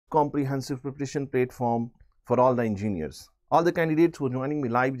comprehensive preparation platform for all the engineers. All the candidates who are joining me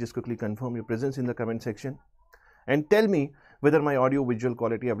live, just quickly confirm your presence in the comment section and tell me whether my audio visual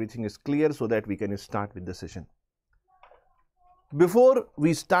quality, everything is clear, so that we can start with the session. Before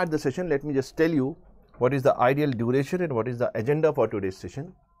we start the session, let me just tell you what is the ideal duration and what is the agenda for today's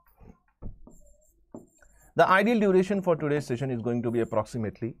session. The ideal duration for today's session is going to be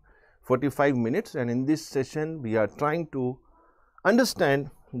approximately 45 minutes, and in this session we are trying to understand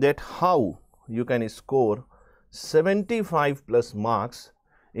that how you can score 75 plus marks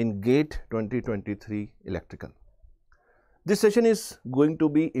in GATE 2023 electrical. This session is going to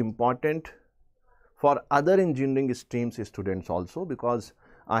be important for other engineering streams students also, because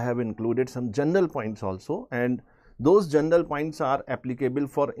I have included some general points also, and those general points are applicable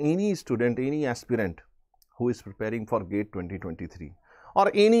for any student, any aspirant who is preparing for GATE 2023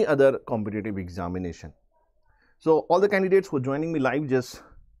 or any other competitive examination. So all the candidates who are joining me live, just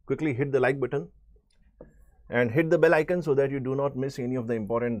quickly hit the like button and hit the bell icon so that you do not miss any of the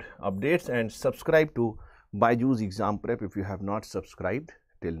important updates, and subscribe to BYJU'S Exam Prep if you have not subscribed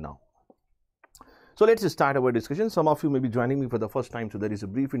till now. So let's start our discussion. Some of you may be joining me for the first time, so there is a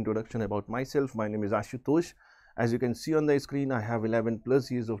brief introduction about myself. My name is Ashutosh. As you can see on the screen, I have 11 plus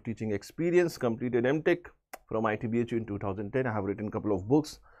years of teaching experience, completed MTech from BYJU in 2010. I have written a couple of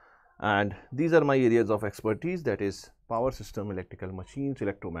books, and these are my areas of expertise, that is power system, electrical machines,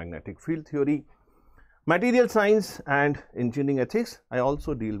 electromagnetic field theory, material science and engineering ethics. I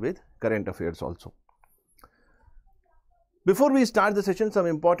also deal with current affairs also. Before we start the session, some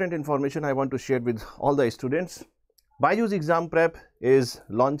important information I want to share with all the students. BYJU'S Exam Prep is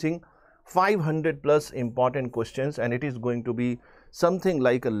launching 500 plus important questions, and it is going to be something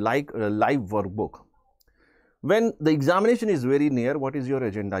like a live workbook. When the examination is very near, what is your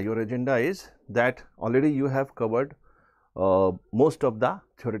agenda? Your agenda is that already you have covered most of the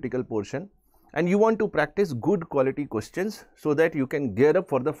theoretical portion, and you want to practice good quality questions so that you can gear up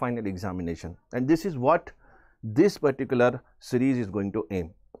for the final examination. And this is what this particular series is going to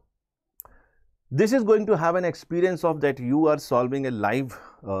aim. This is going to have an experience of that you are solving a live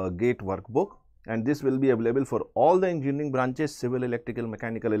GATE workbook, and this will be available for all the engineering branches: civil, electrical,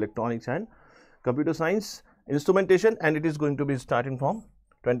 mechanical, electronics and computer science, instrumentation, and it is going to be starting from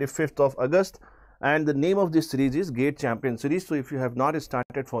 25th of August. And the name of this series is GATE Champion Series. So if you have not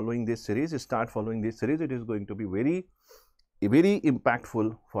started following this series, start following this series. It is going to be very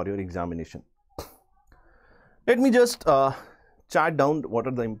impactful for your examination. Let me just chart down what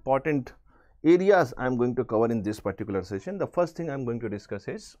are the important areas I am going to cover in this particular session. The first thing I am going to discuss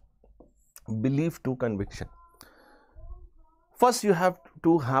is belief to conviction. First, you have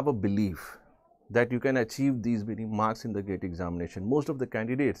to have a belief that you can achieve these many marks in the GATE examination. Most of the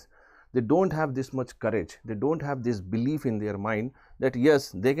candidates, they don't have this much courage, they don't have this belief in their mind that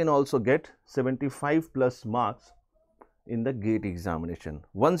yes, they can also get 75 plus marks in the GATE examination.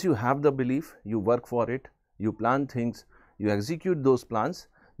 Once you have the belief, you work for it, you plan things, you execute those plans,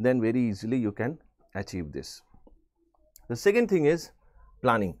 then very easily you can achieve this. The second thing is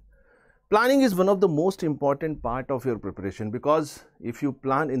planning. Planning is one of the most important part of your preparation, because if you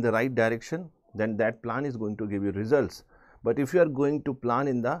plan in the right direction, then that plan is going to give you results. But if you are going to plan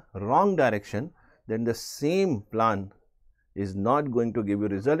in the wrong direction, then the same plan is not going to give you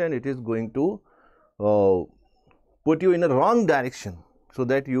result, and it is going to put you in a wrong direction, so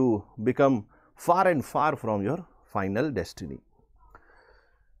that you become far and far from your final destiny.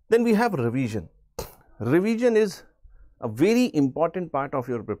 Then we have revision. Revision is a very important part of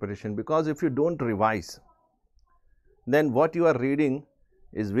your preparation, because if you don't revise, then what you are reading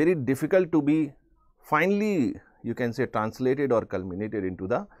is very difficult to be finally, you can say, translated or culminated into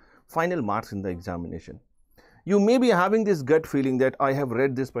the final marks in the examination. You may be having this gut feeling that I have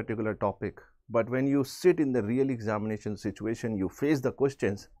read this particular topic, but when you sit in the real examination situation, you face the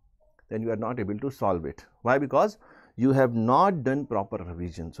questions, then you are not able to solve it. Why? Because you have not done proper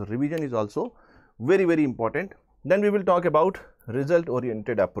revision. So revision is also very important. Then we will talk about result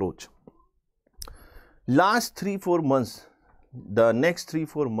oriented approach. Last 3-4 months, the next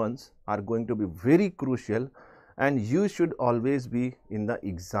 3-4 months are going to be very crucial, and you should always be in the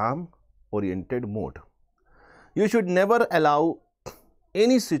exam oriented mode. You should never allow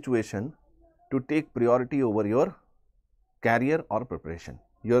any situation to take priority over your career or preparation.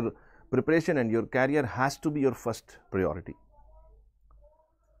 Your preparation and your career has to be your first priority.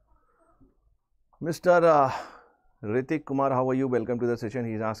 Mr. Ritik Kumar, how are you? Welcome to the session.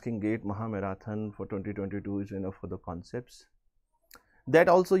 He is asking, GATE Mahamarathon for 2022 is enough for the concepts? That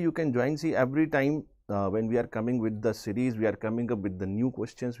also you can join. See, every time when we are coming with the series, we are coming up with the new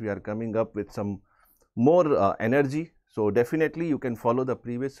questions, we are coming up with some more energy. So definitely you can follow the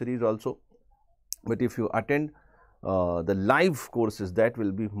previous series also, but if you attend the live courses, that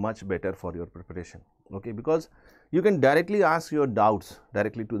will be much better for your preparation, okay, because you can directly ask your doubts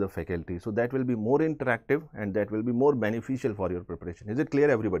directly to the faculty. So that will be more interactive and that will be more beneficial for your preparation. Is it clear,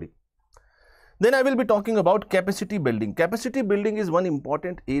 everybody? Then I will be talking about capacity building. Capacity building is one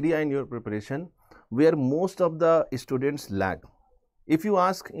important area in your preparation where most of the students lag. If you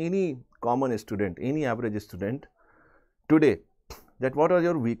ask any common student, any average student today that what are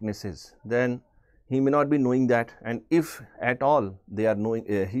your weaknesses, then he may not be knowing that, and if at all they are knowing,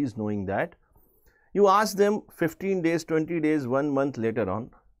 he is knowing that, you ask them 15 days, 20 days, 1 month later on,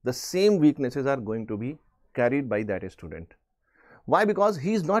 the same weaknesses are going to be carried by that student. Why? Because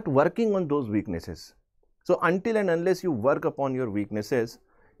he is not working on those weaknesses. So until and unless you work upon your weaknesses,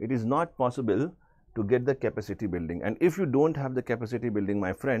 it is not possible to get the capacity building. And if you don't have the capacity building,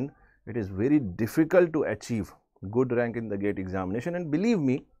 my friend, it is very difficult to achieve good rank in the GATE examination. And believe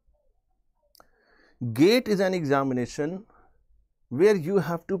me, GATE is an examination where you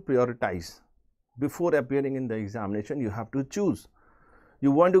have to prioritize. Before appearing in the examination, you have to choose.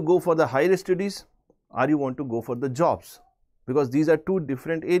 You want to go for the higher studies or you want to go for the jobs, because these are two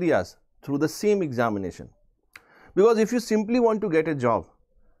different areas through the same examination. Because if you simply want to get a job,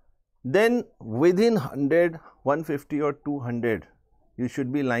 then within 100, 150 or 200, you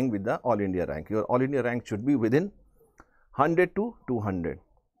should be lying with the All India rank. Your All India rank should be within 100 to 200.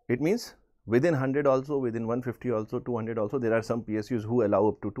 It means within 100 also, within 150 also, 200 also. There are some PSUs who allow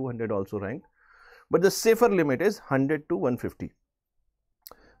up to 200 also rank. But the safer limit is 100 to 150.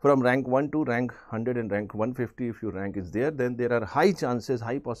 From rank 1 to rank 100 and rank 150, if your rank is there, then there are high chances,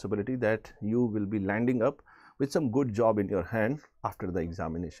 high possibility that you will be landing up with some good job in your hand after the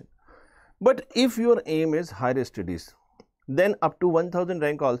examination. But if your aim is higher studies, then up to 1000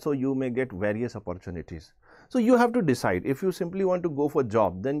 rank also you may get various opportunities. So you have to decide. If you simply want to go for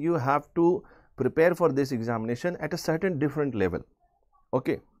job, then you have to prepare for this examination at a certain different level,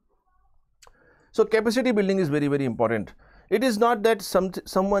 okay. So capacity building is very, very important. It is not that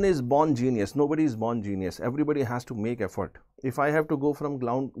someone is born genius. Nobody is born genius. Everybody has to make effort. If I have to go from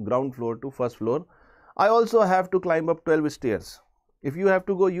ground floor to first floor, I also have to climb up 12 stairs. If you have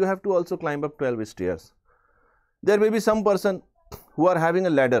to go, you have to also climb up 12 stairs. There may be some person who are having a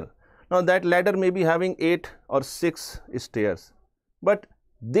ladder. Now that ladder may be having 8 or 6 stairs, but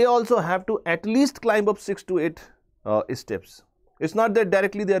they also have to at least climb up 6 to 8 steps. It's not that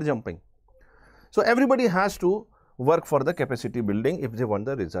directly they are jumping. So everybody has to work for the capacity building if they want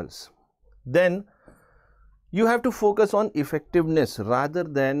the results. Then you have to focus on effectiveness rather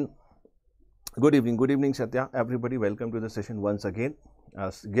than. Good evening Satya, everybody, welcome to the session once again.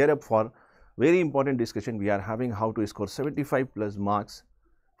 Gear up for very important discussion. We are having how to score 75 plus marks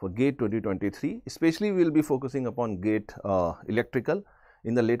for GATE 2023. Especially we will be focusing upon GATE electrical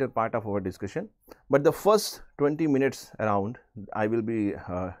in the later part of our discussion, but the first 20 minutes around I will be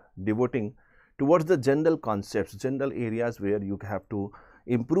devoting towards the general concepts, general areas where you have to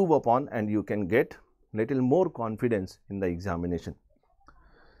improve upon and you can get little more confidence in the examination.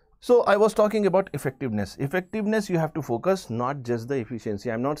 So I was talking about effectiveness. Effectiveness, you have to focus, not just the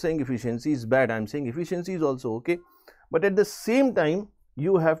efficiency. I am not saying efficiency is bad. I am saying efficiency is also okay, but at the same time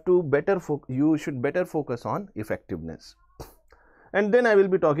you have to you should better focus on effectiveness. And then I will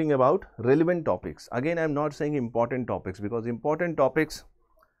be talking about relevant topics. Again, I am not saying important topics, because important topics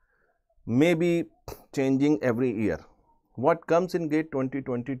may be changing every year. What comes in GATE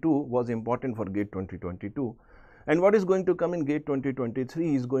 2022 was important for GATE 2022, and what is going to come in GATE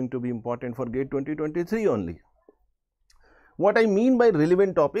 2023 is going to be important for GATE 2023 only. What I mean by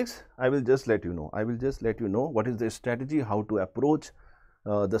relevant topics, I will just let you know. I will just let you know what is the strategy, how to approach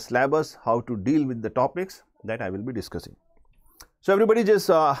the syllabus, how to deal with the topics that I will be discussing. So everybody just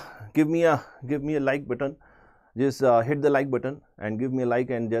give me a like button. Just hit the like button and give me a like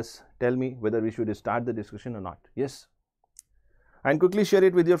and just tell me whether we should start the discussion or not. Yes. And quickly share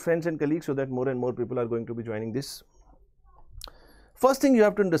it with your friends and colleagues so that more and more people are going to be joining this. First thing, you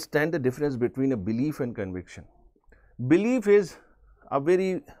have to understand the difference between a belief and conviction. Belief is a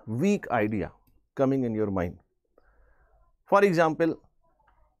very weak idea coming in your mind. For example,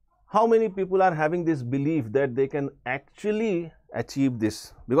 how many people are having this belief that they can actually achieve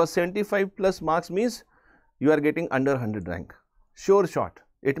this? Because 75 plus marks means you are getting under 100 rank. Sure shot.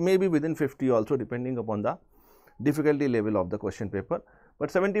 It may be within 50 also, depending upon the difficulty level of the question paper.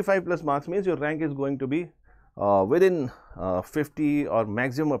 But 75 plus marks means your rank is going to be within 50 or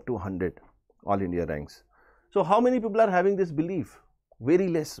maximum up to 100 All India ranks. So how many people are having this belief? Very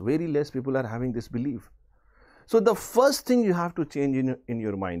less people are having this belief. So the first thing you have to change in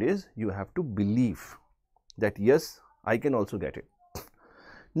your mind is you have to believe that yes, I can also get it.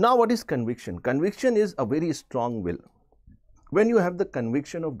 Now, what is conviction? Conviction is a very strong will. When you have the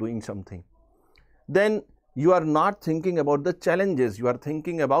conviction of doing something, then you are not thinking about the challenges, you are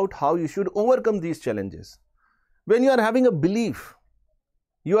thinking about how you should overcome these challenges. When you are having a belief,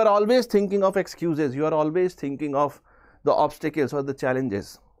 you are always thinking of excuses, you are always thinking of the obstacles or the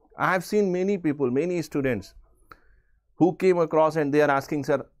challenges. I have seen many people, many students who came across and they are asking,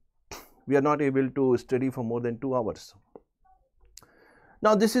 sir, we are not able to study for more than 2 hours.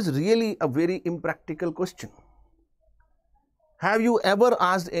 Now, this is really a very impractical question. Have you ever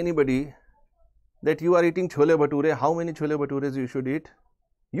asked anybody that you are eating chole bhature, how many chole bhatures you should eat?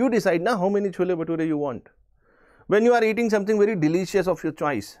 You decide now how many chole bhature you want. When you are eating something very delicious of your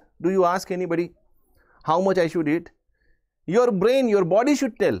choice, do you ask anybody how much I should eat? Your brain, your body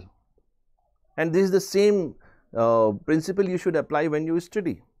should tell. And this is the same principle you should apply when you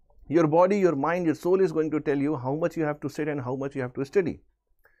study. Your body, your mind, your soul is going to tell you how much you have to sit and how much you have to study.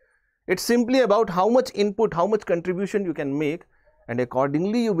 It's simply about how much input, how much contribution you can make, and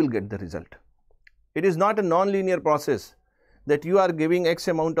accordingly you will get the result. It is not a non-linear process that you are giving X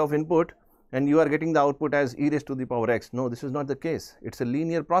amount of input and you are getting the output as e raised to the power X. No, this is not the case. It's a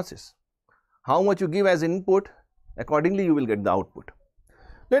linear process. How much you give as input, accordingly you will get the output.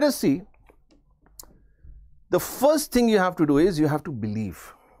 Let us see. The first thing you have to do is you have to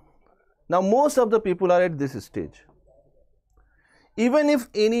believe. Now, most of the people are at this stage. Even if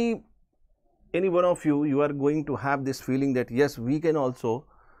any one of you are going to have this feeling that yes, we can also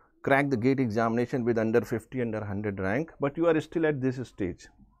crack the GATE examination with under 50, under 100 rank, but you are still at this stage.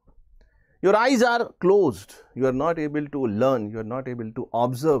 Your eyes are closed. You are not able to learn. You are not able to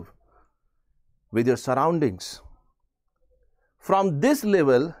observe with your surroundings. From this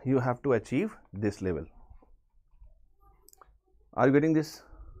level, you have to achieve this level. Are you getting this?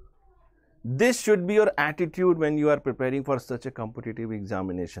 This should be your attitude when you are preparing for such a competitive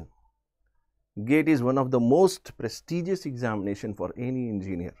examination. GATE is one of the most prestigious examination for any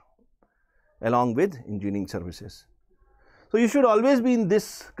engineer, along with engineering services. So you should always be in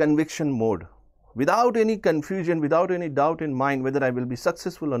this conviction mode, without any confusion, without any doubt in mind whether I will be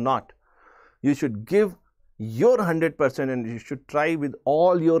successful or not. You should give your 100% and you should try with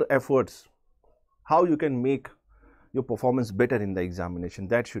all your efforts how you can make your performance better in the examination.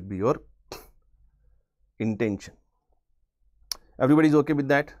 That should be your intention. Everybody is okay with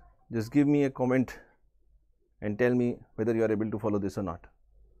that? Just give me a comment and tell me whether you are able to follow this or not.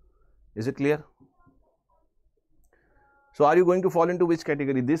 Is it clear? So, are you going to fall into which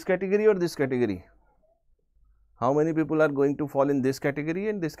category? This category or this category? How many people are going to fall in this category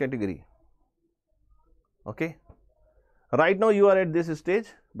and this category? Okay. Right now you are at this stage,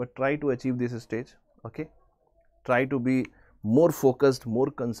 but try to achieve this stage. Okay. Try to be more focused,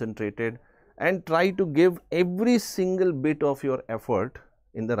 more concentrated, and try to give every single bit of your effort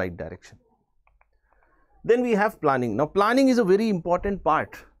in the right direction. Then we have planning. Now, planning is a very important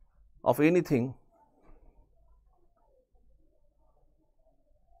part of anything.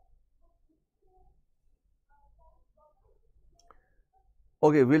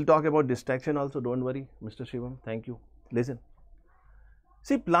 Okay, we'll talk about distraction also. Don't worry, Mr. Shivam. Thank you. Listen.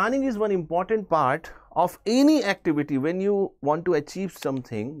 See, planning is one important part of any activity. When you want to achieve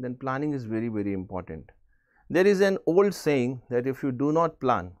something, then planning is very, very important. There is an old saying that if you do not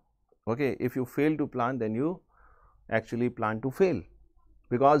plan, okay, if you fail to plan, then you actually plan to fail.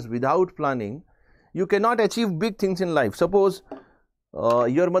 Because without planning, you cannot achieve big things in life. Suppose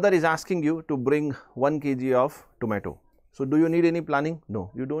your mother is asking you to bring 1 kg of tomato. So, do you need any planning?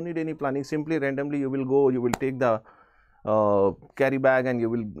 No, you don't need any planning. Simply randomly you will go, you will take the carry bag and you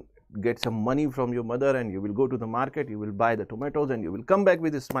will get some money from your mother and you will go to the market, you will buy the tomatoes and you will come back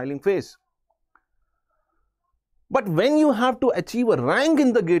with a smiling face. But when you have to achieve a rank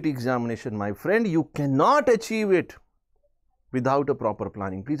in the GATE examination, my friend, you cannot achieve it without a proper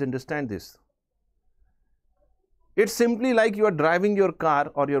planning. Please understand this. It's simply like you are driving your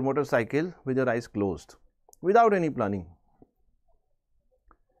car or your motorcycle with your eyes closed, without any planning.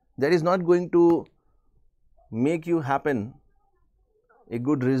 That is not going to make you happen a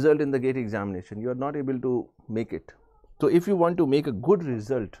good result in the GATE examination. You are not able to make it. So, if you want to make a good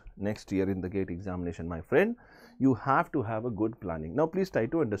result next year in the GATE examination, my friend, you have to have a good planning. Now, please try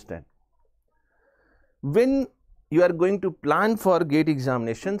to understand. When you are going to plan for GATE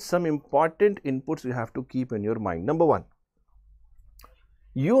examination, some important inputs you have to keep in your mind. Number one,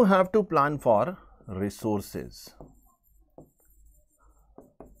 you have to plan for resources.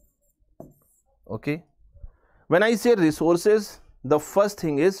 Okay. When I say resources, the first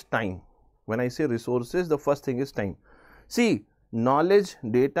thing is time. When I say resources, the first thing is time. See, knowledge,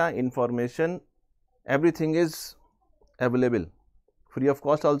 data, information, everything is available, free of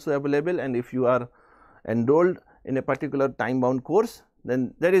cost also available, and if you are enrolled in a particular time bound course,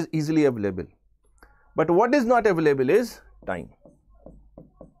 then that is easily available. But what is not available is time.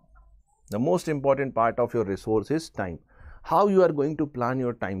 The most important part of your resource is time. How you are going to plan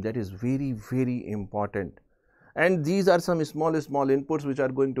your time, that is very, very important. And these are some small inputs which are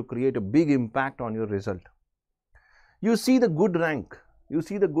going to create a big impact on your result. You see the good rank, in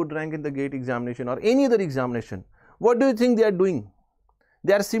the GATE examination or any other examination. What do you think they are doing?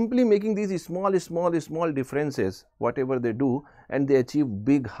 They are simply making these small differences, whatever they do, and they achieve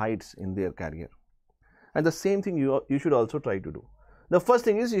big heights in their career. And the same thing you should also try to do. The first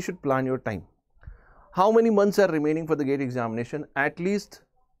thing is you should plan your time. How many months are remaining for the GATE examination? At least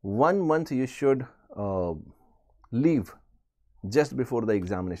 1 month you should leave just before the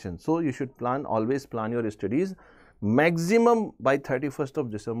examination. So you should always plan your studies. Maximum by 31st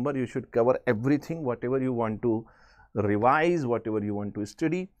of December, you should cover everything, whatever you want to revise, whatever you want to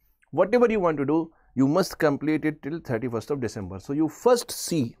study, whatever you want to do, you must complete it till 31st of December. So you first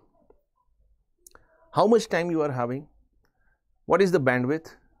see how much time you are having, what is the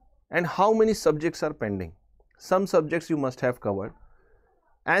bandwidth, and how many subjects are pending. Some subjects you must have covered.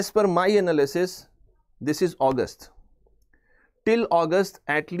 As per my analysis, this is August. Till August,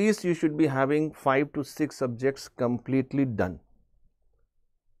 at least you should be having 5 to 6 subjects completely done.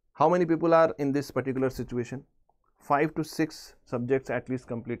 How many people are in this particular situation? 5 to 6 subjects at least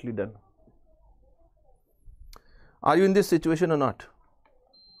completely done. Are you in this situation or not?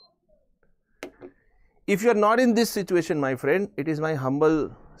 If you are not in this situation, my friend, it is my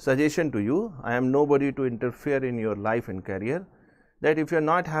humble suggestion to you. I am nobody to interfere in your life and career. That if you are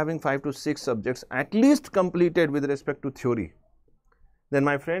not having 5 to 6 subjects at least completed with respect to theory, then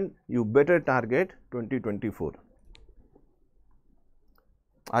my friend, you better target 2024.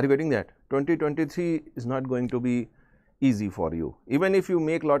 Are you getting that? 2023 is not going to be easy for you. Even if you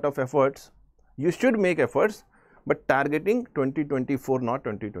make lot of efforts, you should make efforts, but targeting 2024, not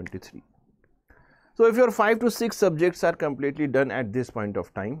 2023. So if your 5 to 6 subjects are completely done at this point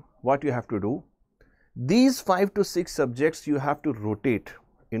of time, what you have to do? These 5 to 6 subjects you have to rotate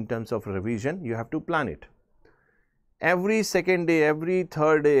in terms of revision. You have to plan it. Every second day, every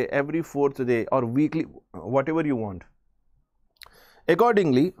third day, every fourth day, or weekly, whatever you want.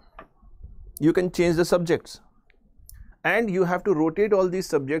 Accordingly, you can change the subjects. And you have to rotate all these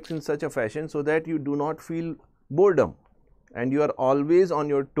subjects in such a fashion so that you do not feel boredom. And you are always on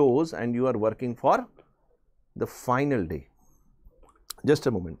your toes and you are working for the final day. Just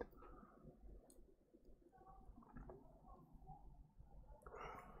a moment.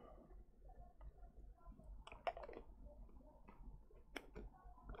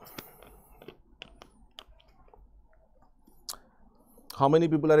 How many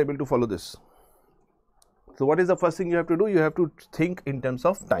people are able to follow this? So what is the first thing you have to do? You have to think in terms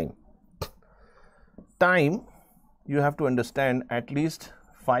of time. Time, you have to understand at least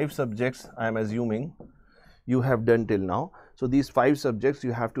 5 subjects, I am assuming you have done till now. So these 5 subjects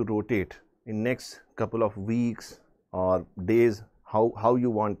you have to rotate in next couple of weeks or days, how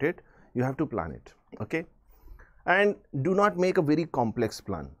you want it. You have to plan it, okay? And do not make a very complex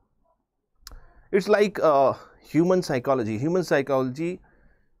plan. It's like human psychology. Human psychology,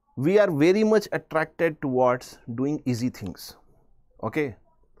 we are very much attracted towards doing easy things, okay?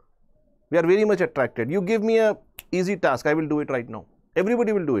 We are very much attracted. You give me a easy task, I will do it right now.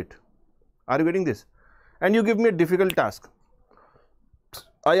 Everybody will do it. Are you getting this? And you give me a difficult task.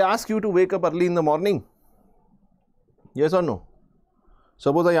 I ask you to wake up early in the morning. Yes or no?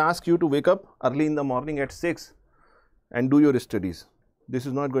 Suppose I ask you to wake up early in the morning at 6 and do your studies. This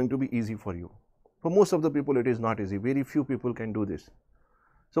is not going to be easy for you. For most of the people, it is not easy. Very few people can do this.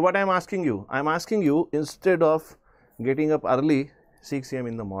 So what I am asking you? I am asking you, instead of getting up early, 6 AM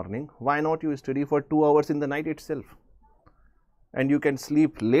in the morning, why not you study for 2 hours in the night itself? And you can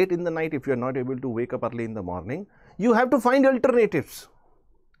sleep late in the night if you are not able to wake up early in the morning. You have to find alternatives.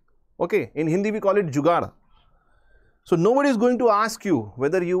 Okay, in Hindi we call it jugaad. So nobody is going to ask you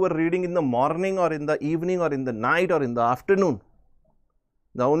whether you were reading in the morning or in the evening or in the night or in the afternoon.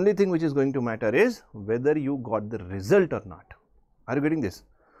 The only thing which is going to matter is whether you got the result or not. Are you getting this?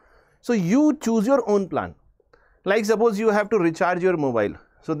 So you choose your own plan. Like suppose you have to recharge your mobile.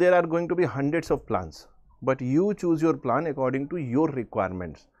 So there are going to be hundreds of plans. But you choose your plan according to your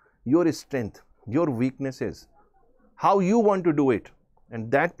requirements, your strength, your weaknesses, how you want to do it.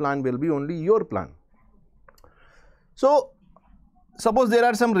 And that plan will be only your plan. So suppose there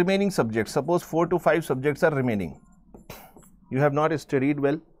are some remaining subjects. Suppose 4 to 5 subjects are remaining. You have not studied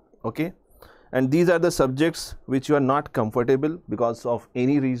well, okay? And these are the subjects which you are not comfortable because of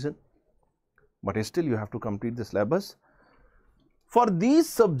any reason. But still you have to complete the syllabus. For these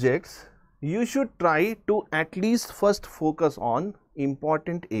subjects, you should try to at least first focus on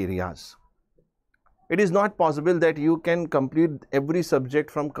important areas. It is not possible that you can complete every subject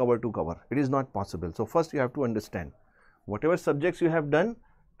from cover to cover. It is not possible. So first you have to understand whatever subjects you have done,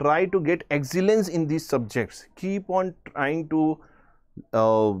 try to get excellence in these subjects. Keep on trying to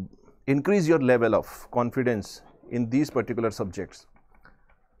increase your level of confidence in these particular subjects.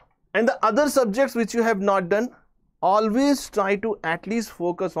 And the other subjects which you have not done, always try to at least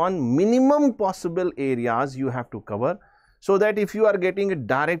focus on minimum possible areas you have to cover, so that if you are getting a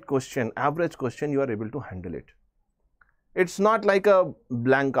direct question, average question, you are able to handle it. It's not like a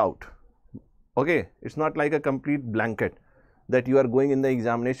blank out. Okay, it's not like a complete blanket that you are going in the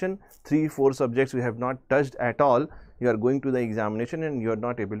examination, 3-4 subjects you have not touched at all, you are going to the examination and you are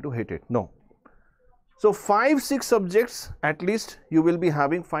not able to hit it. No. So 5-6 subjects at least you will be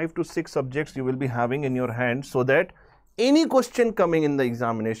having, 5 to 6 subjects you will be having in your hand, so that any question coming in the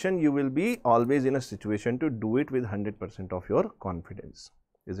examination, you will be always in a situation to do it with 100% of your confidence.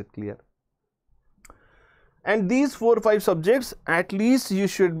 Is it clear? And these 4 or 5 subjects, at least you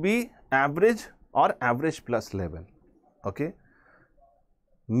should be average or average plus level. Okay.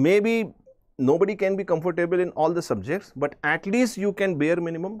 Maybe nobody can be comfortable in all the subjects, but at least you can bare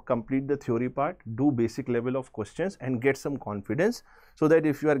minimum complete the theory part, do basic level of questions and get some confidence, so that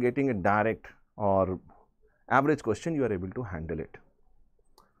if you are getting a direct or average question, you are able to handle it.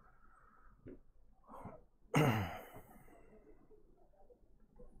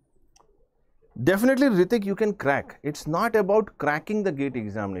 Definitely, Ritik, you can crack. It's not about cracking the GATE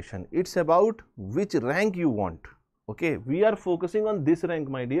examination. It's about which rank you want. Okay, we are focusing on this rank,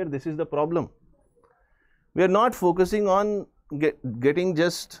 my dear. This is the problem. We are not focusing on getting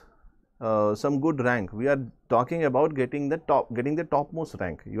just some good rank. We are talking about getting the topmost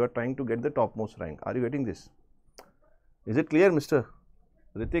rank. You are trying to get the topmost rank. Are you getting this? Is it clear, Mr.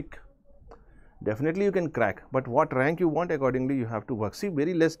 Ritik? Definitely you can crack, but what rank you want, accordingly you have to work. See,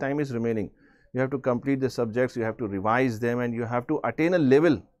 very less time is remaining. You have to complete the subjects, you have to revise them, and you have to attain a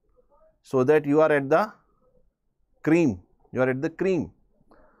level so that you are at the cream. You are at the cream.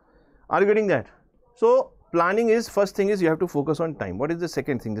 Are you getting that? So planning is, first thing is you have to focus on time. What is the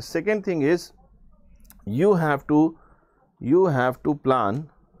second thing? The second thing is you have to plan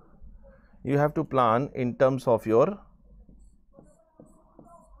in terms of your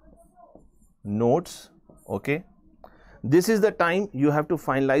notes. Okay, this is the time you have to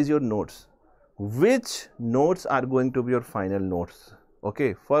finalize your notes. Which notes are going to be your final notes?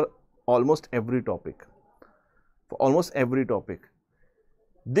 Okay, for almost every topic.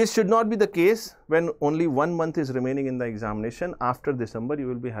 This should not be the case when only 1 month is remaining in the examination. After December, you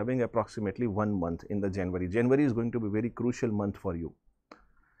will be having approximately 1 month in the January. January is going to be a very crucial month for you.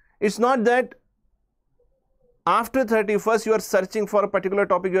 It's not that after 31st you are searching for a particular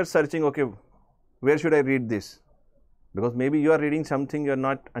topic, you are searching, okay, where should I read this? Because maybe you are reading something, you are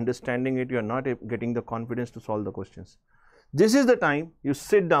not understanding it, you are not getting the confidence to solve the questions. This is the time you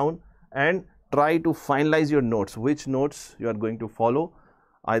sit down and try to finalize your notes, which notes you are going to follow.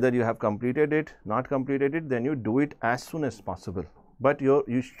 Either you have completed it, not completed it, then you do it as soon as possible. But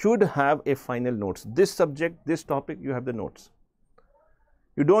you should have a final notes. This subject, this topic, you have the notes.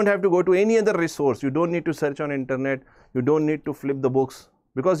 You don't have to go to any other resource. You don't need to search on internet. You don't need to flip the books,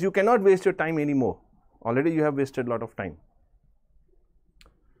 because you cannot waste your time anymore. Already you have wasted a lot of time.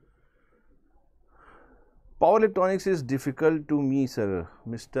 Power electronics is difficult to me, sir.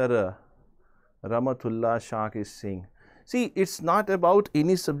 Mr. Ramatullah Shak is saying. See, it's not about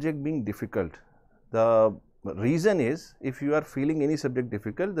any subject being difficult. The reason is, if you are feeling any subject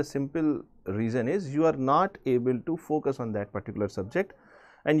difficult, the simple reason is you are not able to focus on that particular subject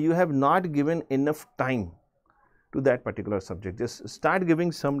and you have not given enough time to that particular subject. Just start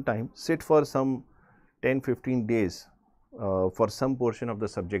giving some time, sit for some 10-15 days for some portion of the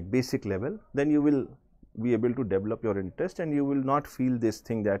subject, basic level, then you will be able to develop your interest and you will not feel this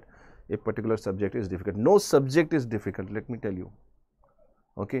thing that a particular subject is difficult. No subject is difficult, let me tell you.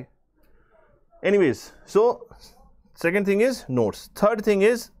 Okay. Anyways, so second thing is notes. Third thing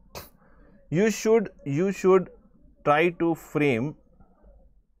is you should try to frame,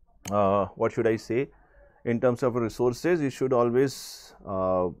 what should I say, in terms of resources. You should always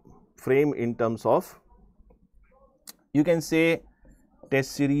frame in terms of, you can say,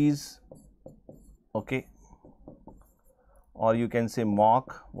 test series, okay, or you can say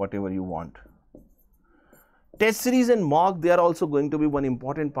mock, whatever you want. Test series and mock, they are also going to be one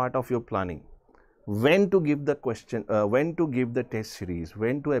important part of your planning. When to give the question, when to give the test series,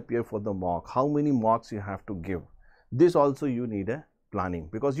 when to appear for the mock, how many mocks you have to give. This also you need a planning,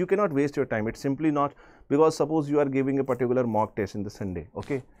 because you cannot waste your time. It's simply not because suppose you are giving a particular mock test in the Sunday,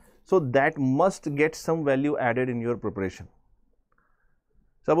 okay, so that must get some value added in your preparation.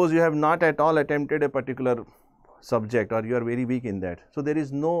 Suppose you have not at all attempted a particular subject or you are very weak in that, so there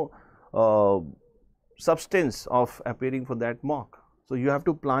is no substance of appearing for that mock. So you have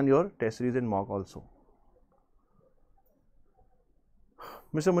to plan your test series and mock also.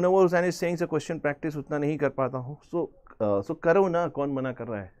 Mr. Munawar Hussain is saying, question practice utna nahi kar pata hu. So karo na, kaun mana kar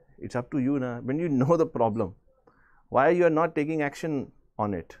raha hai? It's up to you na. When you know the problem, why you are not taking action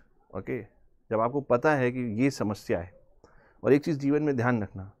on it? Okay, जब आपको पता है कि ये समस्या है. और एक चीज़ जीवन में ध्यान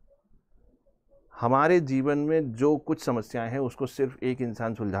रखना, हमारे जीवन में जो कुछ समस्याएं हैं उसको सिर्फ एक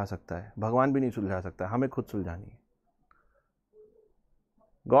इंसान सुलझा सकता है, भगवान भी नहीं सुलझा सकता, हमें खुद सुलझानी है.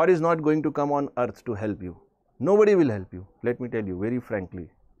 God is not going to come on earth to help you. Nobody will help you. Let me tell you very frankly,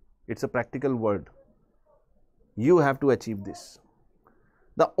 it's a practical word. You have to achieve this.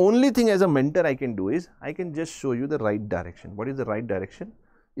 The only thing as a mentor I can do is, I can just show you the right direction. What is the right direction?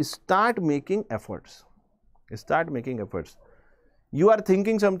 Start making efforts. Start making efforts. You are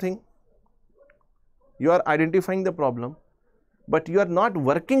thinking something, you are identifying the problem, but you are not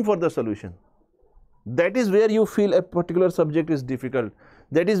working for the solution. That is where you feel a particular subject is difficult.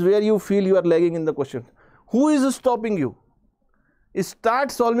 That is where you feel you are lagging in the question. Who is stopping you? Start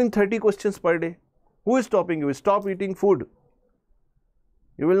solving 30 questions per day. Who is stopping you? Stop eating food.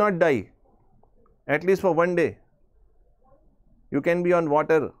 You will not die, at least for one day. You can be on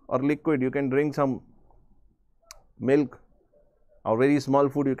water or liquid, you can drink some milk or very small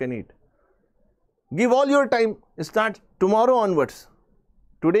food you can eat. Give all your time. Start tomorrow onwards.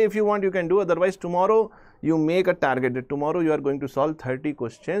 Today if you want you can do, otherwise tomorrow you make a target that tomorrow you are going to solve 30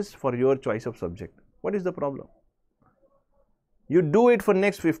 questions for your choice of subject. What is the problem? You do it for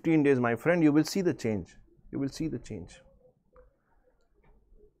next 15 days, my friend, you will see the change. You will see the change.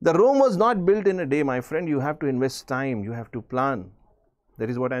 The Rome was not built in a day, my friend. You have to invest time, you have to plan.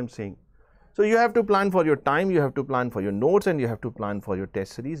 That is what I am saying. So you have to plan for your time, you have to plan for your notes, and you have to plan for your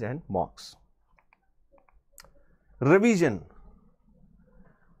test series and mocks. Revision.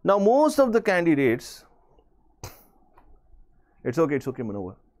 Now most of the candidates, it's okay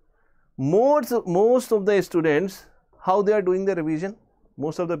Munawar. Most of the students, how they are doing the revision?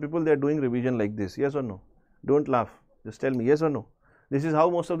 Most of the people, they are doing revision like this. Yes or no? Don't laugh. Just tell me yes or no. This is how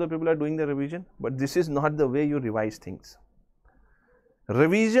most of the people are doing the revision, but this is not the way you revise things.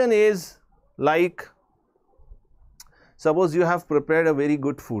 Revision is like, suppose you have prepared a very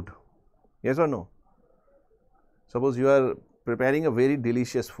good food. Yes or no? Suppose you are preparing a very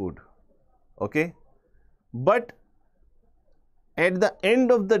delicious food. Okay? But at the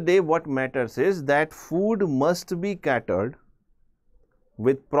end of the day, what matters is that food must be catered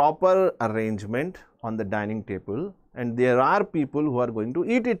with proper arrangement on the dining table, and there are people who are going to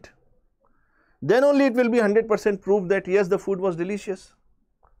eat it. Then only it will be 100% proof that yes, the food was delicious.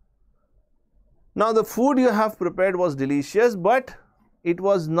 Now the food you have prepared was delicious, but it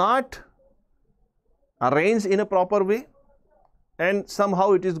was not arranged in a proper way, and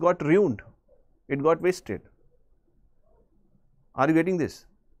somehow it is got ruined, it got wasted. Are you getting this?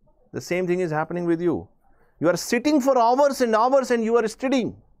 The same thing is happening with you. You are sitting for hours and hours and you are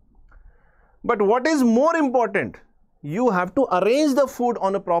studying. But what is more important? You have to arrange the food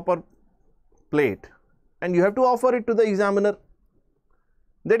on a proper plate and you have to offer it to the examiner.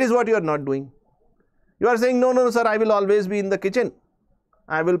 That is what you are not doing. You are saying, no, sir, I will always be in the kitchen.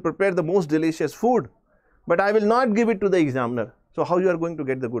 I will prepare the most delicious food, but I will not give it to the examiner. So how you are going to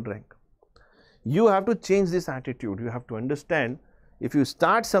get the good rank? You have to change this attitude. You have to understand, if you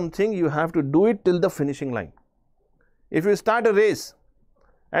start something, you have to do it till the finishing line. If you start a race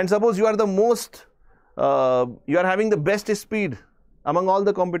and suppose you are the most, you are having the best speed among all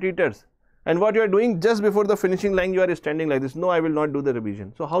the competitors, and what you are doing just before the finishing line, you are standing like this, no, I will not do the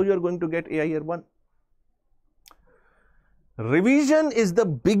revision. So how you are going to get AIR 1? Revision is the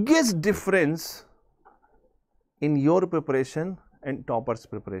biggest difference in your preparation and toppers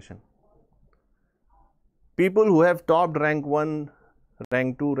preparation. People who have topped rank 1,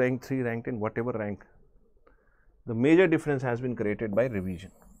 rank 2, rank 3, rank 10, whatever rank, the major difference has been created by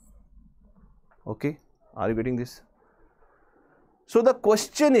revision. Okay, are you getting this? So the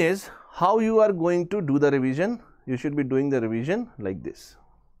question is, how you are going to do the revision? You should be doing the revision like this.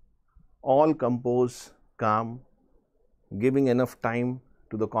 All compose, calm, giving enough time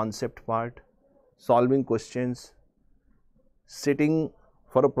to the concept part, solving questions, sitting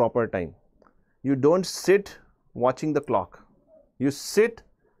for a proper time. You don't sit watching the clock. You sit,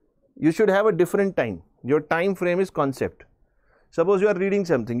 you should have a different time. Your time frame is concept. Suppose you are reading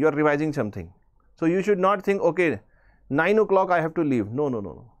something, you are revising something. So you should not think, okay, 9 o'clock I have to leave.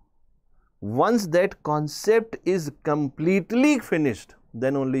 No. Once that concept is completely finished,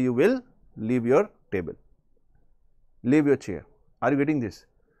 then only you will leave your table, leave your chair. Are you getting this?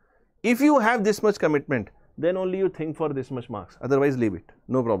 If you have this much commitment, then only you think for this much marks. Otherwise, leave it.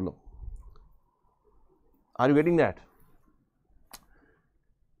 No problem. Are you getting that?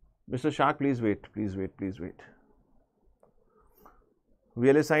 Mr. Shah, please wait. Please wait. Please wait.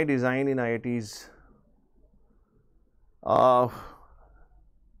 VLSI design in IITs.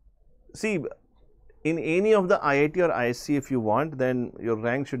 See, in any of the IIT or ISC, if you want, then your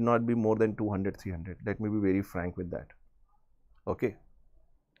rank should not be more than 200, 300. Let me be very frank with that. Okay.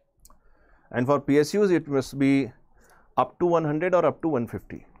 And for PSUs, it must be up to 100 or up to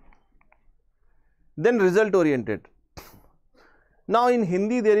 150. Then result oriented. Now in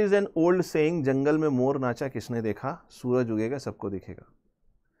Hindi, there is an old saying, Jungle mein mor nacha kisne dekha, suraj ugega sabko dikhega.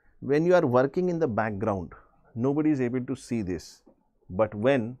 When you are working in the background, nobody is able to see this. But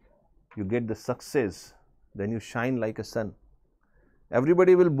when you get the success, then you shine like a sun.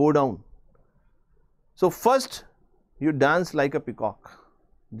 Everybody will bow down. So first, you dance like a peacock.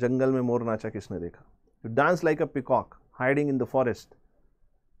 Jungle mein mor nacha kisne dekha. You dance like a peacock, hiding in the forest.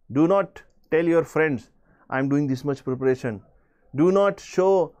 Do not tell your friends, I am doing this much preparation. Do not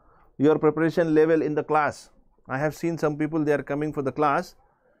show your preparation level in the class. I have seen some people, they are coming for the class,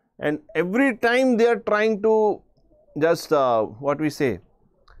 and every time they are trying to just, what we say,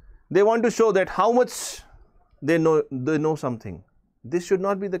 they want to show that how much they know something. This should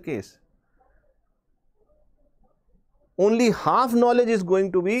not be the case. Only half knowledge is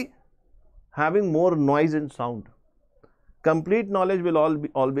going to be having more noise and sound. Complete knowledge will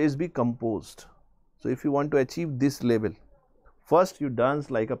always be composed. So if you want to achieve this level, first you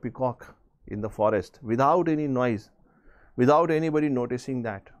dance like a peacock in the forest without any noise, without anybody noticing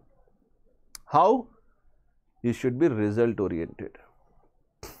that. How? You should be result oriented.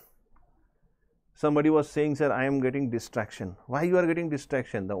 Somebody was saying, sir, I am getting distraction. Why you are getting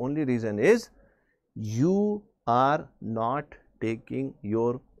distraction? The only reason is you are not taking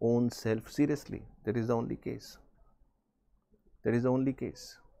your own self seriously. That is the only case. That is the only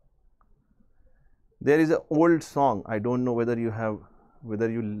case. There is an old song. I don't know whether you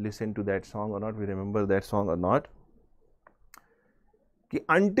listen to that song or not. We remember that song or not.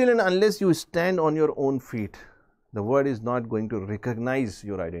 Until and unless you stand on your own feet, the world is not going to recognize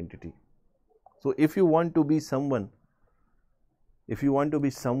your identity. So if you want to be someone,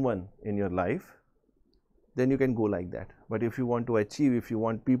 in your life, then you can go like that. But if you want to achieve, if you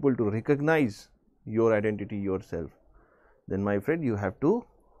want people to recognize your identity, yourself, then my friend, you have to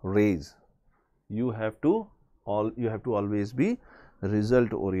raise. You have to always be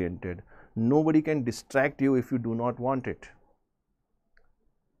result oriented. Nobody can distract you if you do not want it.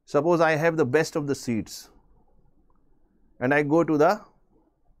 Suppose I have the best of the seeds and I go to the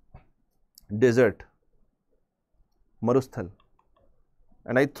desert, Marusthal,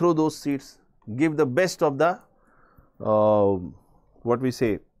 and I throw those seeds, give the best of the what we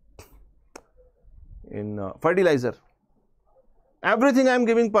say in fertilizer. Everything I am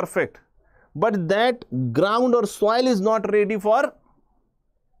giving perfect, but that ground or soil is not ready for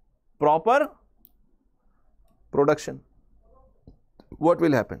proper production. What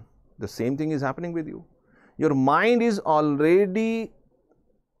will happen? The same thing is happening with you. Your mind is already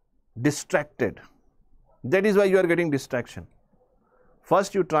distracted. That is why you are getting distraction.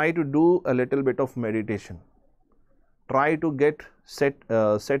 First, you try to do a little bit of meditation. Try to get set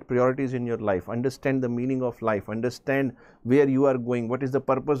priorities in your life. Understand the meaning of life. Understand where you are going. What is the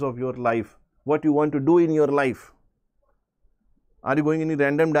purpose of your life? What you want to do in your life? Are you going in a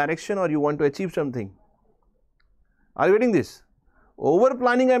random direction or you want to achieve something? Are you getting this? Over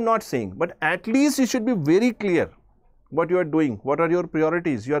planning I am not saying, but at least you should be very clear what you are doing. What are your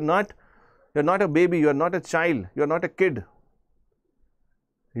priorities? You are not a baby. You are not a child. You are not a kid.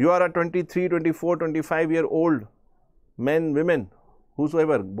 You are a 23, 24, 25-year-old men, women,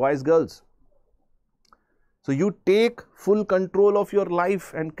 whosoever, boys, girls. So you take full control of your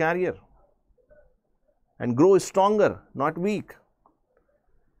life and career and grow stronger, not weak.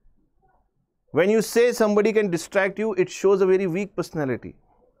 When you say somebody can distract you, it shows a very weak personality.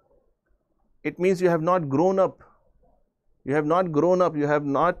 It means you have not grown up. You have not grown up. You have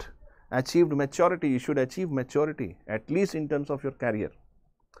not achieved maturity. You should achieve maturity, at least in terms of your career.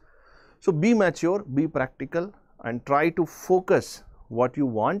 So be mature, be practical, and try to focus what you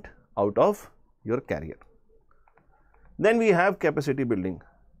want out of your career. Then we have capacity building.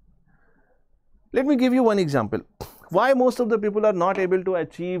 Let me give you one example. Why most of the people are not able to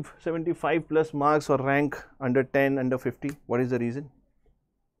achieve 75 plus marks or rank under 10, under 50? What is the reason?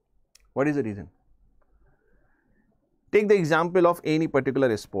 What is the reason? Take the example of any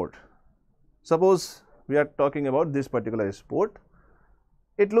particular sport. Suppose we are talking about this particular sport.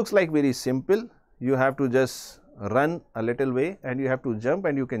 It looks like very simple. You have to just run a little way and you have to jump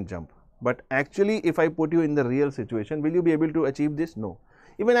and you can jump. But actually, if I put you in the real situation, will you be able to achieve this? No.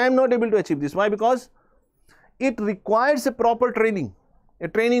 Even I am not able to achieve this. Why? Because it requires a proper training, a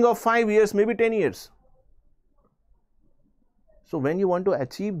training of 5 years, maybe 10 years. So when you want to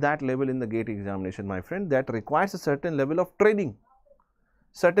achieve that level in the GATE examination, my friend, that requires a certain level of training,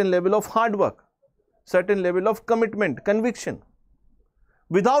 certain level of hard work, certain level of commitment, conviction.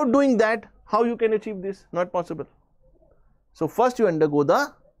 Without doing that, how you can achieve this? Not possible. So first you undergo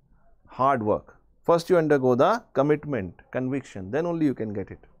the hard work. First you undergo the commitment, conviction, then only you can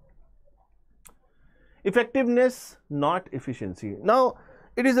get it. Effectiveness, not efficiency. Now,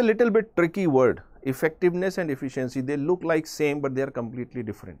 it is a little bit tricky word. Effectiveness and efficiency, they look like same, but they are completely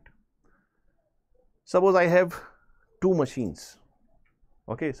different. Suppose I have two machines.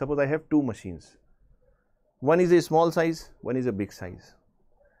 Okay, suppose I have two machines. One is a small size, one is a big size.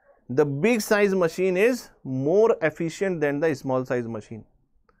 The big size machine is more efficient than the small size machine.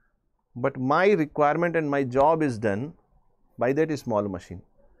 But my requirement and my job is done by that small machine.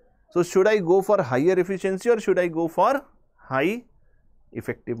 So should I go for higher efficiency or should I go for high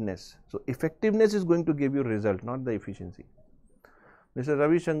effectiveness? So effectiveness is going to give you result, not the efficiency. Mr.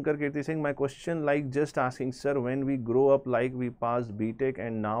 Ravi Shankar Kirti Singh, my question like just asking, sir, when we grow up like we passed BTech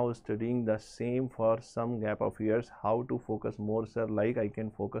and now studying the same for some gap of years, how to focus more, sir? Like I can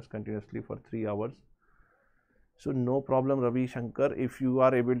focus continuously for 3 hours. So no problem, Ravi Shankar. If you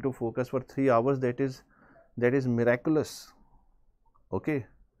are able to focus for 3 hours, that is miraculous. Okay.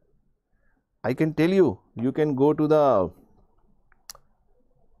 I can tell you, you can go to the,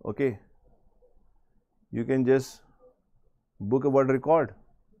 okay, you can just book a world record.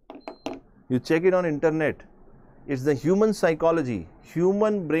 You check it on internet. It's the human psychology.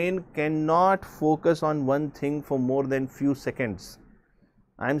 Human brain cannot focus on one thing for more than few seconds.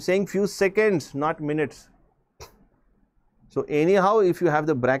 I am saying few seconds, not minutes. So anyhow, if you have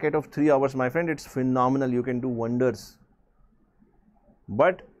the bracket of 3 hours, my friend, it's phenomenal. You can do wonders.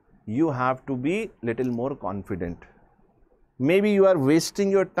 But you have to be little more confident. Maybe you are wasting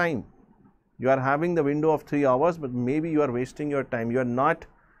your time. You are having the window of 3 hours, but maybe you are wasting your time. You are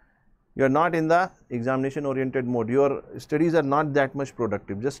not in the examination oriented mode. Your studies are not that much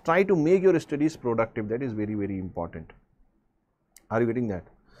productive. Just try to make your studies productive. That is very, very important. Are you getting that?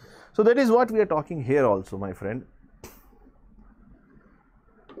 So that is what we are talking here also, my friend.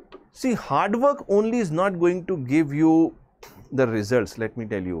 See, hard work only is not going to give you the results. Let me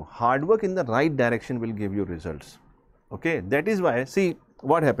tell you, hard work in the right direction will give you results. Okay, that is why, see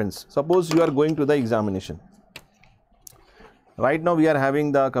what happens. Suppose you are going to the examination. Right now we are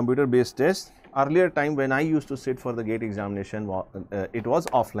having the computer based test. Earlier time when I used to sit for the GATE examination, it was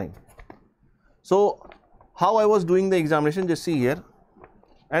offline. So how I was doing the examination, just see here,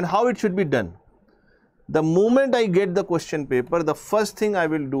 and how it should be done. The moment I get the question paper, the first thing I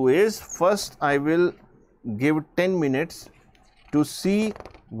will do is, first I will give 10 minutes to see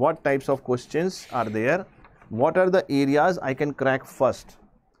what types of questions are there, what are the areas I can crack first.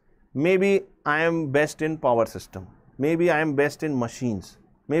 Maybe I am best in power system, maybe I am best in machines,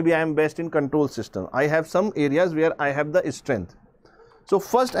 maybe I am best in control system. I have some areas where I have the strength. So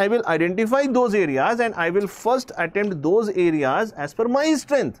first I will identify those areas and I will first attempt those areas as per my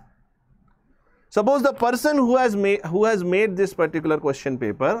strength. Suppose the person who has made this particular question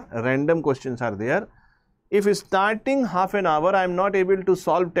paper, random questions are there. If starting half an hour I am not able to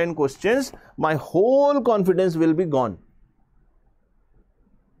solve 10 questions, my whole confidence will be gone.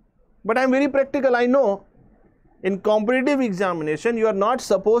 But I am very practical. I know in competitive examination you are not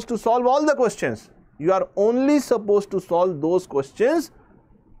supposed to solve all the questions. You are only supposed to solve those questions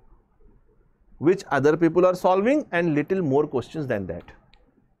which other people are solving and little more questions than that.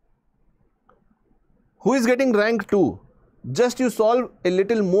 Who is getting rank 2? Just you solve a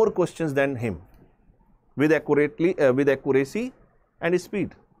little more questions than him with accuracy and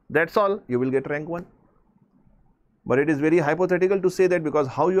speed. That's all. You will get rank 1. But it is very hypothetical to say that, because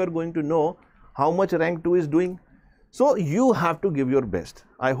how you are going to know how much rank 2 is doing? So you have to give your best.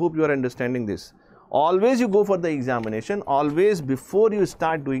 I hope you are understanding this. Always you go for the examination, always before you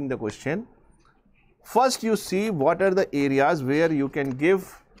start doing the question, first you see what are the areas where you can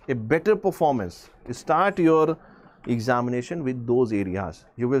give a better performance. Start your examination with those areas.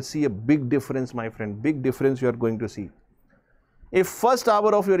 You will see a big difference, my friend, big difference you are going to see. If first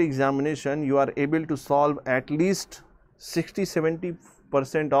hour of your examination you are able to solve at least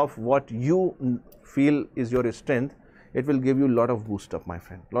 60-70% of what you feel is your strength, it will give you a lot of boost up, my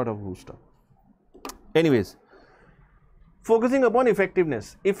friend, lot of boost up. Anyways, Focusing upon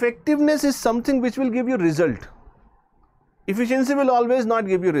effectiveness. Effectiveness is something which will give you result. Efficiency will always not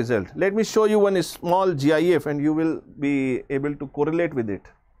give you result. Let me show you one small GIF and you will be able to correlate with it.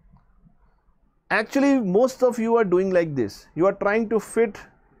 Actually, most of you are doing like this. You are trying to fit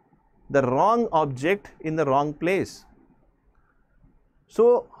the wrong object in the wrong place.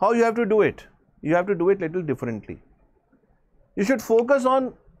 So, how you have to do it? You have to do it little differently. You should focus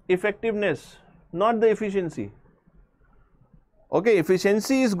on effectiveness, not the efficiency. Okay,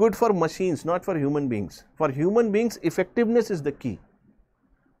 efficiency is good for machines, not for human beings. For human beings, effectiveness is the key.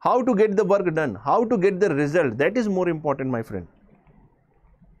 How to get the work done, how to get the result, that is more important, my friend.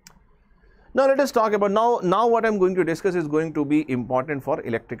 Now let us talk about, now what I am going to discuss is going to be important for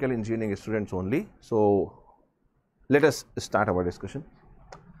electrical engineering students only. So let us start our discussion.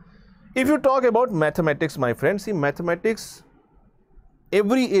 If you talk about mathematics, my friends, see, mathematics,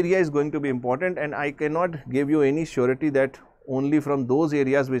 every area is going to be important, and I cannot give you any surety that only from those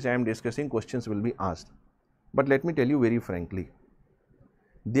areas which I am discussing questions will be asked. But let me tell you very frankly,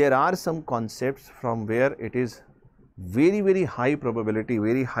 there are some concepts from where it is very high probability,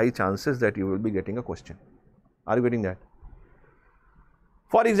 very high chances that you will be getting a question. Are you getting that?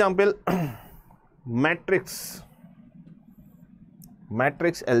 For example, matrix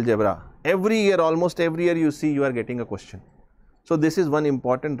algebra. Every year, almost every year you see you are getting a question. So this is one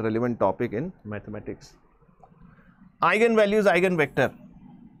important relevant topic in mathematics. Eigenvalues, eigenvector.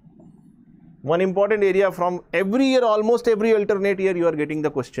 One important area from every year, almost every alternate year you are getting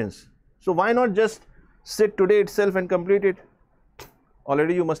the questions. So why not just sit today itself and complete it?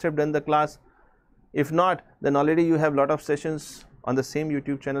 Already you must have done the class. If not, then already you have lot of sessions on the same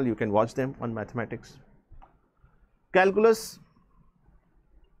YouTube channel. You can watch them on mathematics. Calculus,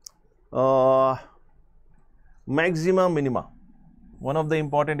 maxima, minima. One of the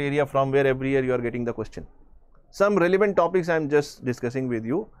important area from where every year you are getting the question. Some relevant topics I am just discussing with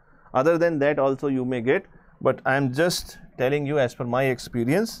you. Other than that also you may get, but I am just telling you as per my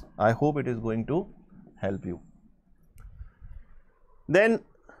experience. I hope it is going to help you. Then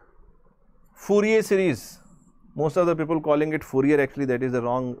Fourier series. Most of the people calling it Fourier, actually that is the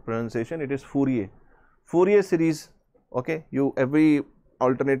wrong pronunciation. It is Fourier. Fourier series. Okay, you every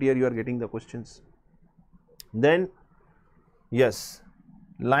alternate year you are getting the questions. Then yes,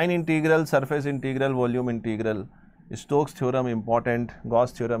 line integral, surface integral, volume integral, Stokes theorem important,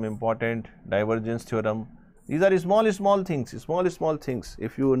 Gauss theorem important, divergence theorem. These are small things.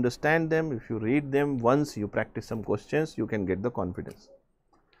 If you understand them, if you read them once, you practice some questions, you can get the confidence.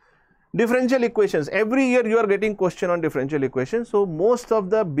 Differential equations. Every year you are getting question on differential equations. So most of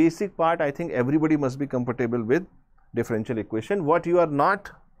the basic part, I think everybody must be comfortable with differential equation. What you are not,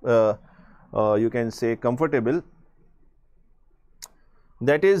 you can say comfortable,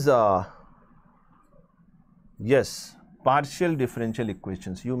 that is yes, partial differential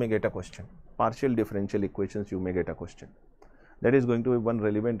equations. You may get a question. Partial differential equations, you may get a question. That is going to be one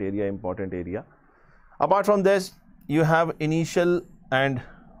relevant area, important area. Apart from this, you have initial and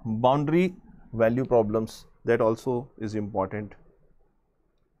boundary value problems. That also is important.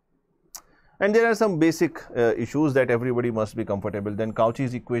 And there are some basic issues that everybody must be comfortable. Then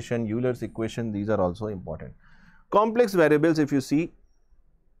Cauchy's equation, Euler's equation, these are also important. Complex variables, if you see,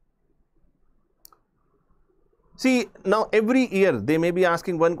 now every year they may be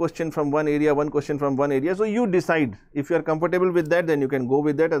asking one question from one area, one question from one area. So you decide. If you are comfortable with that, then you can go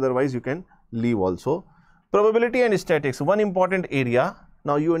with that. Otherwise, you can leave also. Probability and statistics, one important area.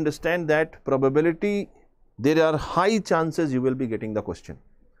 Now you understand that probability, there are high chances you will be getting the question.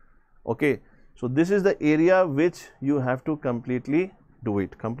 Okay. So this is the area which you have to completely do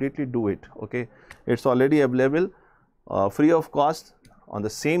it. Okay. It's already available free of cost. On the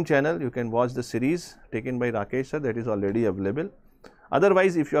same channel, you can watch the series taken by Rakesh Sir, that is already available.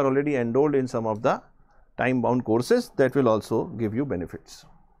 Otherwise, if you are already enrolled in some of the time-bound courses, that will also give you benefits.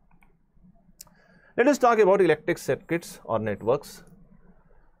 Let us talk about electric circuits or networks.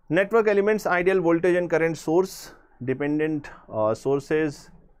 Network elements, ideal voltage and current source, dependent sources,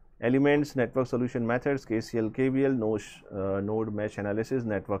 elements, network solution methods, KCL, KVL, node mesh analysis,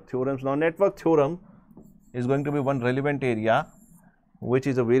 network theorems. Now, network theorem is going to be one relevant area, which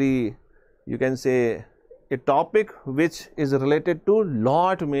is a very, you can say, a topic which is related to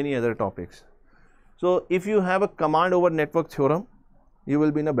many other topics. So if you have a command over network theorem, you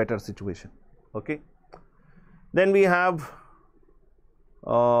will be in a better situation. Okay. Then we have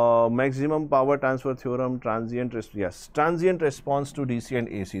maximum power transfer theorem, transient response to DC and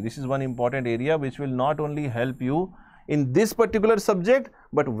AC. This is one important area which will not only help you in this particular subject,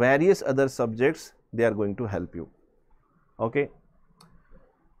 but various other subjects they are going to help you. Okay.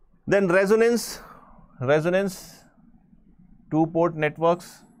 Then resonance two-port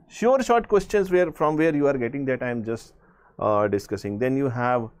networks, sure short questions from where you are getting that I am just discussing. Then you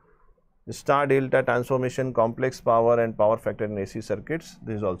have star delta transformation, complex power and power factor in AC circuits.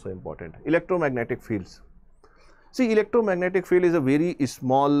 This is also important. Electromagnetic fields. See, electromagnetic field is a very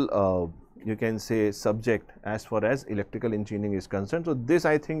small you can say subject as far as electrical engineering is concerned. So this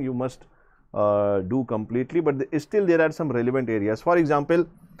I think you must do completely, but still there are some relevant areas. For example,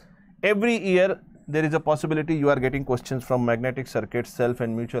 every year there is a possibility you are getting questions from magnetic circuits, self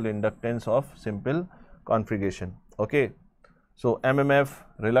and mutual inductance of simple configuration. Okay, so MMF,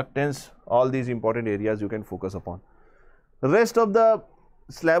 reluctance, all these important areas you can focus upon. The rest of the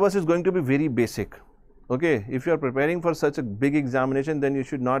syllabus is going to be very basic. Okay, if you are preparing for such a big examination, then you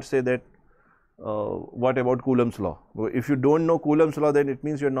should not say that what about Coulomb's law. If you don't know Coulomb's law, then it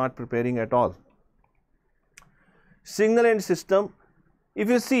means you are not preparing at all. Signal and system. If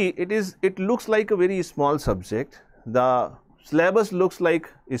you see, it looks like a very small subject. The syllabus looks like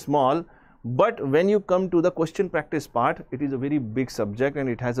small, but when you come to the question practice part, it is a very big subject and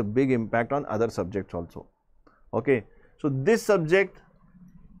it has a big impact on other subjects also. Okay, so this subject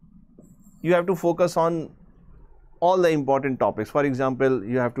you have to focus on all the important topics. For example,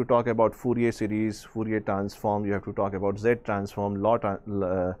 you have to talk about Fourier series, Fourier transform, you have to talk about Z transform,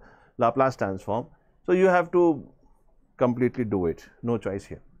 Laplace transform. So you have to completely do it, no choice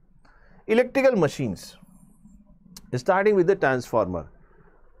here. Electrical machines, starting with the transformer.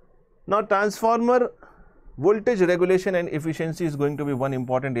 Now transformer voltage regulation and efficiency is going to be one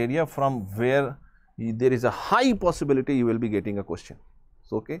important area from where there is a high possibility you will be getting a question.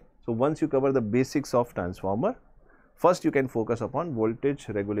 So, okay, so once you cover the basics of transformer, first you can focus upon voltage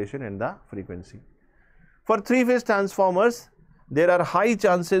regulation and the frequency. For three-phase transformers, there are high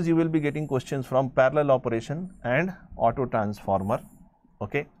chances you will be getting questions from parallel operation and auto transformer.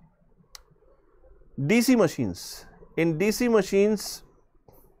 Okay. DC machines. In DC machines,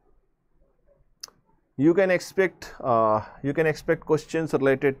 you can expect questions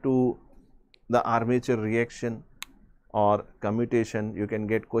related to the armature reaction or commutation. You can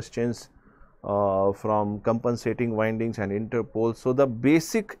get questions from compensating windings and interpoles. So the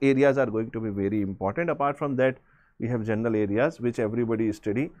basic areas are going to be very important. Apart from that, we have general areas which everybody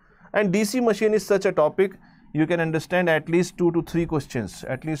study, and DC machine is such a topic you can understand at least 2 to 3 questions.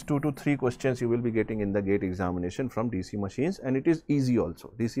 At least 2 to 3 questions you will be getting in the GATE examination from DC machines, and it is easy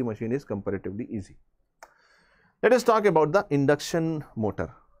also. DC machine is comparatively easy. Let us talk about the induction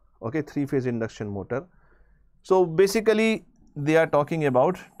motor. Okay, three-phase induction motor. So basically they are talking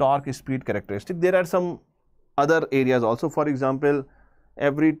about torque speed characteristic. There are some other areas also. For example,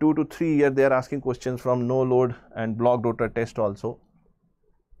 every 2 to 3 years they are asking questions from no load and block rotor test also.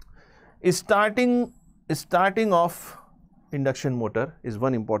 Starting of induction motor is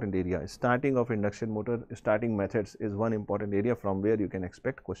one important area. Starting of induction motor, starting methods is one important area from where you can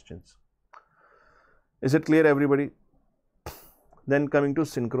expect questions. Is it clear, everybody? Then coming to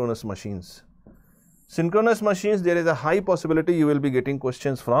synchronous machines. Synchronous machines, there is a high possibility you will be getting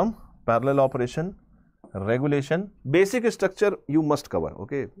questions from parallel operation, regulation. Basic structure you must cover.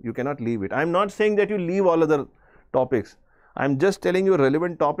 Okay, you cannot leave it. I am not saying that you leave all other topics. I am just telling you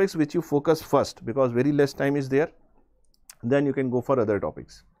relevant topics which you focus first, because very less time is there. Then you can go for other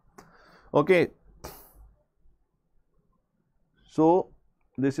topics. Okay. So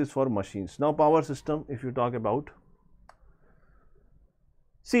this is for machines. Now power system, if you talk about.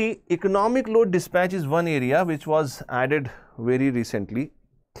 See, economic load dispatch is one area which was added very recently.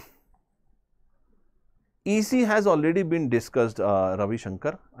 EC has already been discussed, Ravi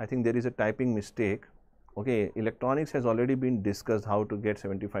Shankar. I think there is a typing mistake. Okay, electronics has already been discussed, how to get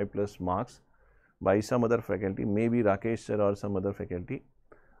 75 plus marks by some other faculty, maybe Rakesh Sir or some other faculty.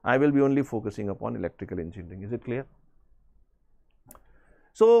 I will be only focusing upon electrical engineering. Is it clear?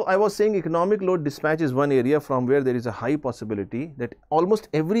 So I was saying economic load dispatch is one area from where there is a high possibility that almost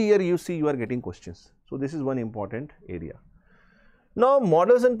every year you see you are getting questions. So this is one important area. Now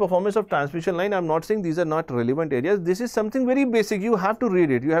models and performance of transmission line, I am not saying these are not relevant areas. This is something very basic. You have to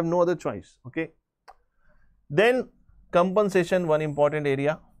read it. You have no other choice. Okay. Then compensation, one important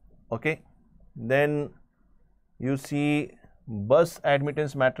area. Okay. Then you see bus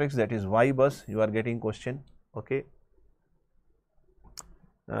admittance matrix, that is Y bus, you are getting question. Okay.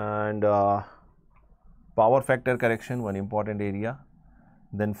 And power factor correction, one important area.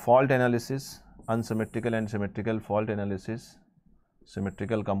 Then fault analysis, unsymmetrical and symmetrical fault analysis,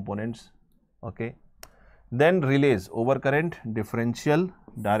 symmetrical components. Okay. Then relays, overcurrent, differential,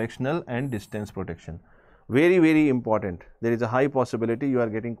 directional and distance protection. Very, very important. There is a high possibility you are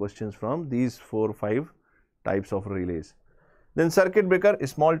getting questions from these 4 or 5 types of relays. Then circuit breaker, a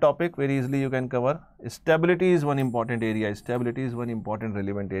small topic, very easily you can cover. Stability is one important area. Stability is one important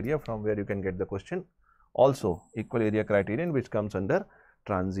relevant area from where you can get the question. Also, equal area criterion, which comes under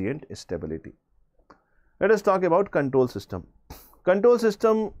transient stability. Let us talk about control system. Control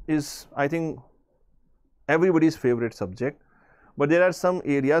system is, I think, everybody's favorite subject, but there are some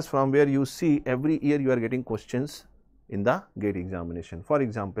areas from where you see every year you are getting questions in the GATE examination. For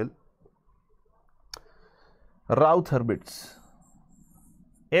example, Routh orbits.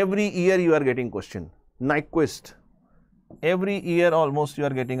 Every year you are getting question. Nyquist. Every year almost you are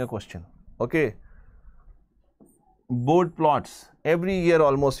getting a question. Okay. Board plots. Every year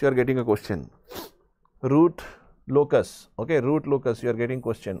almost you are getting a question. Root locus. Okay. Root locus you are getting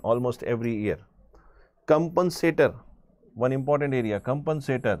question almost every year. Compensator. One important area.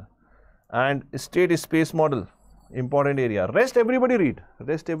 Compensator. And state space model. Important area. Rest everybody read.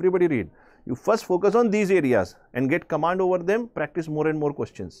 Rest everybody read. You first focus on these areas and get command over them, practice more and more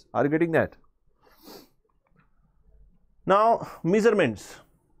questions. Are you getting that? Now, measurements.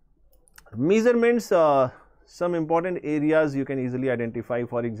 Measurements, some important areas you can easily identify.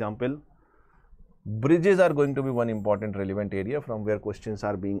 For example, bridges are going to be one important relevant area from where questions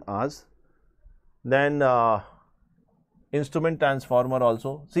are being asked. Then, instrument transformer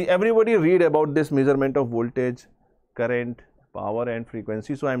also. See, everybody read about this measurement of voltage, current, power and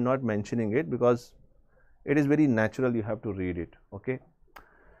frequency, so I am not mentioning it because it is very natural, you have to read it. Okay.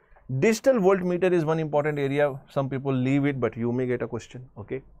 Digital voltmeter is one important area. Some people leave it, but you may get a question.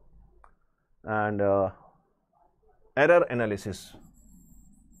 Okay. And error analysis.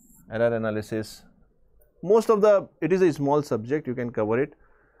 Error analysis. Most of it is a small subject, you can cover it,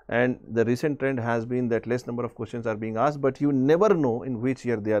 and the recent trend has been that less number of questions are being asked, but you never know in which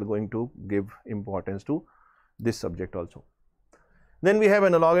year they are going to give importance to this subject also. Then we have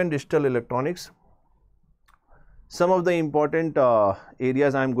analog and digital electronics. Some of the important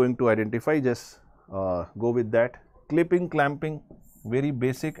areas I am going to identify, just go with that. Clipping, clamping, very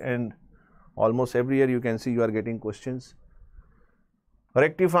basic, and almost every year you can see you are getting questions.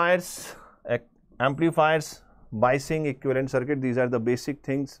 Rectifiers, amplifiers, biasing, equivalent circuit, these are the basic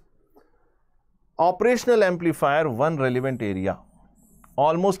things. Operational amplifier, one relevant area.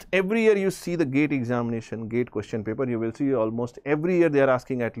 Almost every year you see the GATE examination, GATE question paper, you will see almost every year they are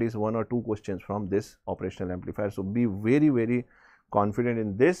asking at least 1 or 2 questions from this operational amplifier. So, be very, very confident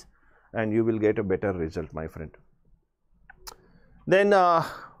in this and you will get a better result, my friend. Then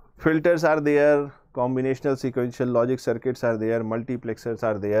filters are there, combinational sequential logic circuits are there, multiplexers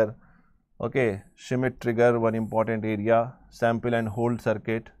are there. Okay, Schmitt trigger, one important area, sample and hold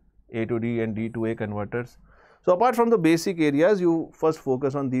circuit, A to D and D to A converters. So, apart from the basic areas, you first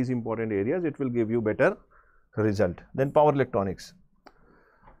focus on these important areas, it will give you better result. Then power electronics,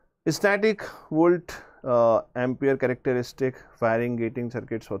 static volt ampere characteristic, firing gating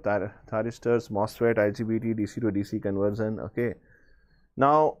circuits for thyristors, MOSFET, IGBT, DC to DC conversion. Okay.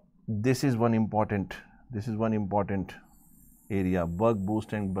 Now, this is one important area, buck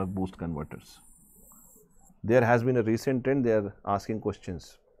boost and buck boost converters. There has been a recent trend, they are asking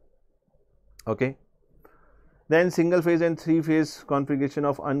questions. Okay. Then single phase and 3 phase configuration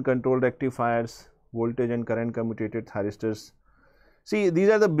of uncontrolled rectifiers, voltage and current commutated thyristors. See, these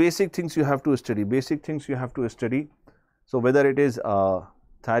are the basic things you have to study, So, whether it is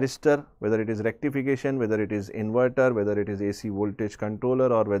thyristor, whether it is rectification, whether it is inverter, whether it is AC voltage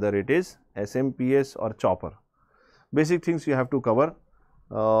controller or whether it is SMPS or chopper. Basic things you have to cover.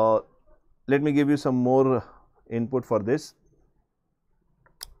 Let me give you some more input for this.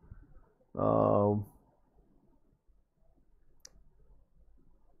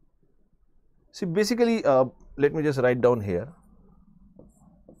 See, basically, let me just write down here,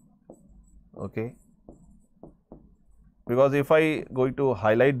 okay, because if I going to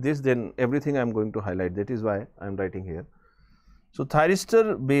highlight this, then everything I am going to highlight, that is why I am writing here. So,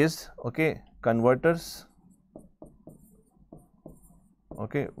 thyristor based, okay, converters,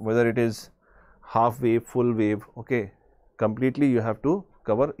 okay, whether it is half wave, full wave, okay, completely you have to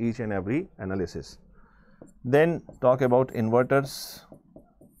cover each and every analysis. Then talk about inverters,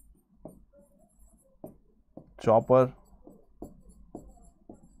 chopper,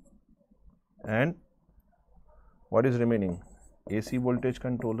 and what is remaining? AC voltage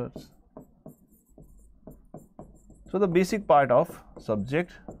controllers. So, the basic part of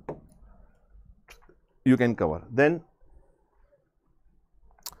subject you can cover. Then,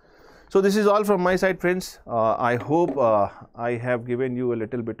 so this is all from my side, friends. I hope I have given you a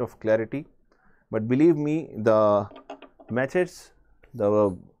little bit of clarity, but believe me, the methods,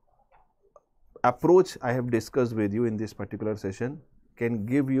 the approach I have discussed with you in this particular session can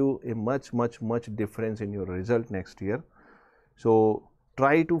give you a much difference in your result next year. So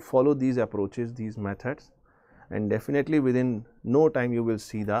try to follow these approaches, these methods, and definitely within no time you will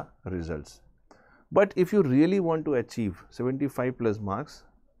see the results. But if you really want to achieve 75 plus marks,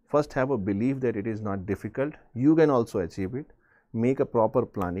 first have a belief that it is not difficult. You can also achieve it. Make a proper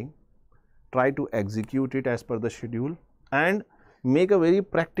planning. Try to execute it as per the schedule and make a very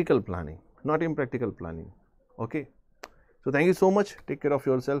practical planning, not impractical planning. Okay. So thank you so much. Take care of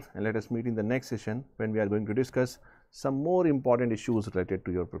yourself and let us meet in the next session when we are going to discuss some more important issues related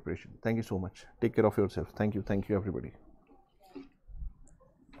to your preparation. Thank you so much. Take care of yourself. Thank you. Thank you, everybody.